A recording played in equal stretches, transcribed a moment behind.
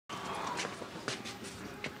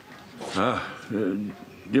Do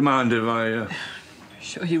you mind if I...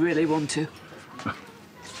 Sure you really want to?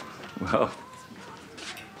 Well,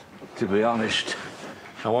 to be honest,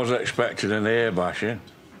 I was expecting an ear bashing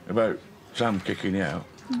about Sam kicking you out.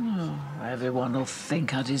 Oh, everyone will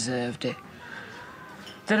think I deserved it.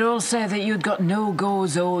 They'd all say that you'd got no-go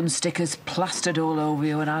zone stickers plastered all over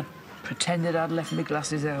you and I'd pretended I'd left my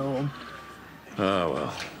glasses at home. Oh,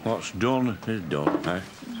 well, what's done is done, eh?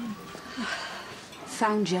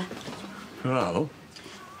 Found you. Hello?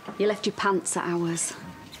 You left your pants at ours.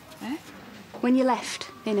 Eh? When you left,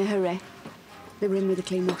 in a hurry, they were in with the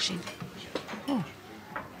clean washing. Oh.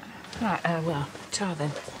 Right, well, ta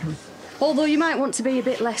then. Although you might want to be a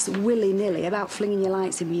bit less willy-nilly about flinging your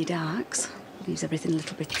lights in with your darks. Leaves everything a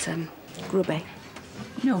little bit, grubby.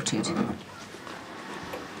 Noted.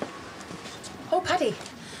 Oh, Paddy.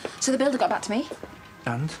 So the builder got back to me.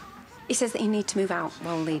 And? He says that you need to move out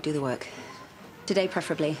while they do the work. Today,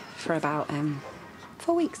 preferably, for about,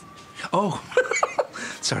 4 weeks. Oh,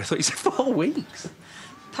 sorry, I thought you said 4 weeks.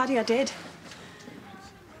 Paddy, I did.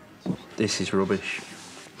 This is rubbish.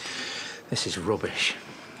 This is rubbish.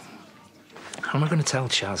 How am I going to tell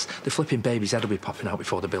Chaz? The flipping baby's head will be popping out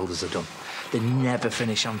before the builders are done. They never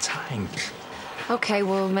finish on time. OK,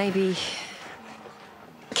 well, maybe...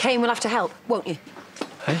 Kane will have to help, won't you?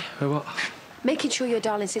 Hey, what? Making sure your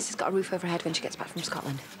darling sister's got a roof over her head when she gets back from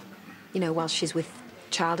Scotland. You know, while she's with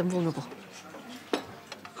child and vulnerable.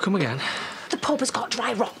 Come again? The pub has got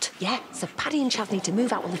dry rot, yeah? So Paddy and Chaz need to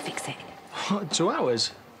move out while they fix it. What, 2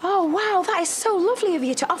 hours? Oh, wow, that is so lovely of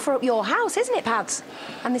you to offer up your house, isn't it, Pads?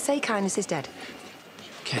 And they say kindness is dead.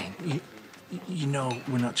 Kane, you know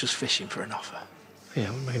we're not just fishing for an offer. Yeah, it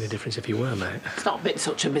wouldn't make any difference if you were, mate. It's not been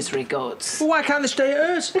such a misery, goats. Well, why can't they stay at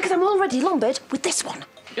hers? Because I'm already lumbered with this one.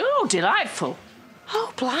 Oh, delightful.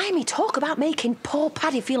 Oh, blimey, talk about making poor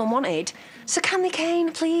Paddy feel unwanted. So can they,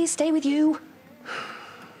 Kane, please stay with you?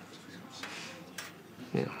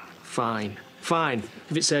 Yeah, fine. Fine.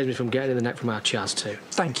 If it saves me from getting in the neck from our Chaz too.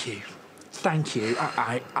 Thank you. Thank you.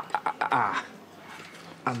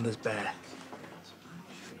 And there's Bear.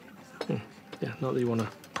 Yeah, not that you want to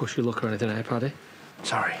push your luck or anything, eh, Paddy?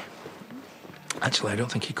 Sorry. Actually, I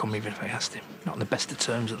don't think he'd come even if I asked him. Not on the best of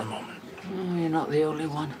terms at the moment. Oh, you're not the only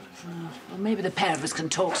one. Well, maybe the pair of us can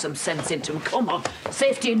talk some sense into him. Come on.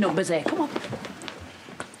 Safety in numbers, eh? Come on.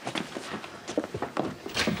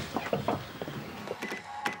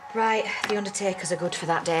 Right, the undertakers are good for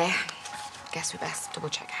that day. Guess we best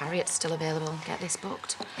double-check Harriet's still available and get this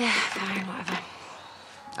booked. Yeah, fine, whatever.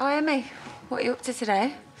 Oh, Amy, what are you up to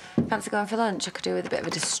today? Fancy going for lunch? I could do with a bit of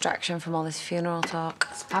a distraction from all this funeral talk.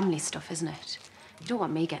 It's family stuff, isn't it? You don't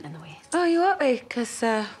want me getting in the way. Oh, you won't be, because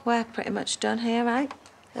we're pretty much done here, right?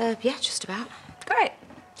 Yeah, just about. Great.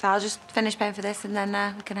 So I'll just finish paying for this and then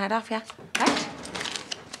we can head off, yeah? Right?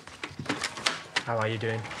 How are you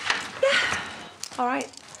doing? Yeah, all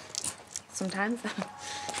right. Sometimes,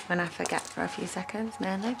 when I forget for a few seconds,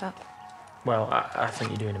 mainly, but... Well, I think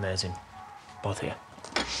you're doing amazing. Both of you.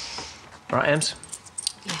 All right, Ems?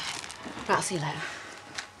 Yeah. Right, I'll see you later.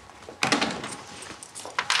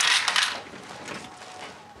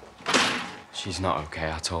 She's not okay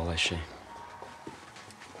at all, is she?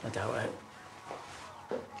 I doubt it.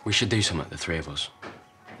 We should do something, the three of us.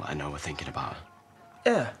 Let her know we're thinking about her.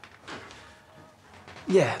 Yeah.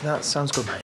 Yeah, that sounds good, mate.